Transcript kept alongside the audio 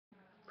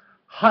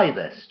Hi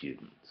there,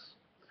 students.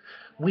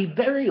 We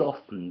very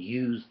often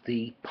use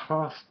the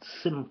past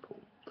simple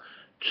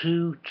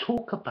to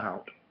talk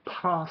about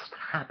past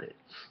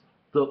habits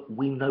that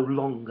we no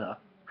longer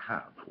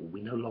have or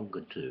we no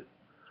longer do.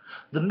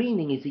 The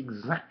meaning is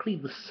exactly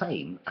the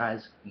same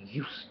as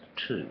used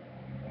to.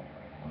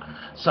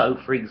 So,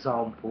 for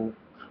example,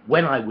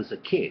 when I was a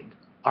kid,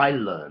 I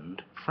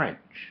learned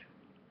French.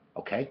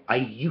 Okay? I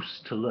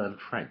used to learn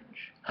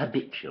French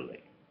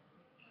habitually.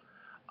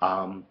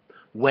 Um,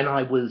 when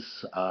I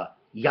was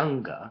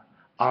younger,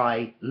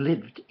 I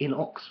lived in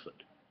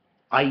Oxford.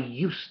 I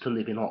used to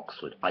live in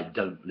Oxford. I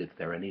don't live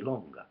there any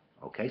longer.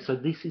 Okay, so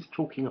this is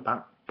talking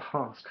about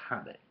past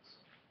habits.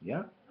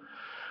 Yeah.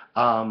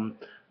 Um,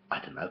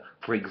 I don't know.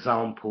 For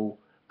example,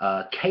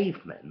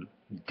 cavemen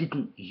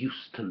didn't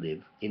used to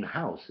live in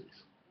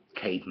houses.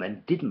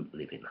 Cavemen didn't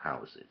live in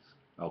houses.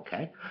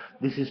 Okay,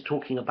 this is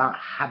talking about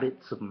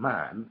habits of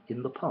man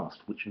in the past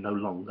which no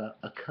longer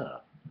occur.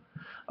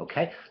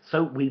 Okay,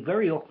 so we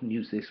very often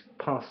use this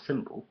past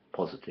simple,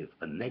 positive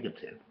and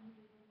negative,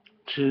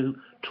 to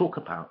talk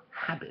about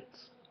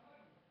habits,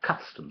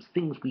 customs,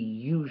 things we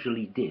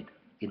usually did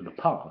in the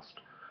past,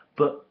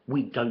 but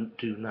we don't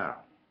do now.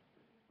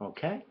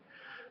 Okay,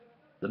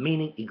 the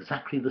meaning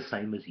exactly the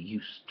same as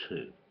used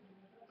to.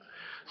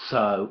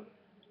 So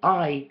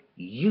I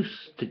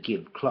used to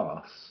give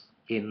class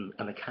in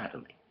an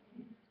academy,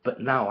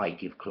 but now I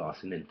give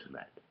class in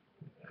internet.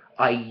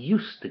 I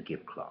used to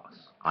give class,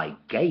 I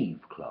gave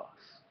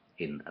class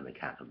in an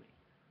academy,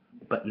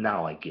 but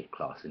now I give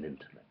class in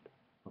internet.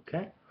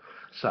 Okay?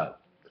 So,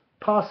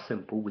 past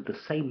simple with the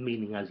same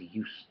meaning as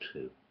used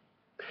to.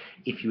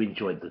 If you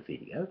enjoyed the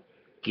video,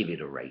 give it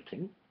a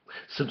rating,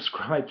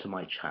 subscribe to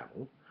my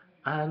channel,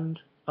 and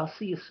I'll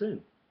see you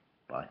soon.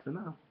 Bye for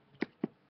now.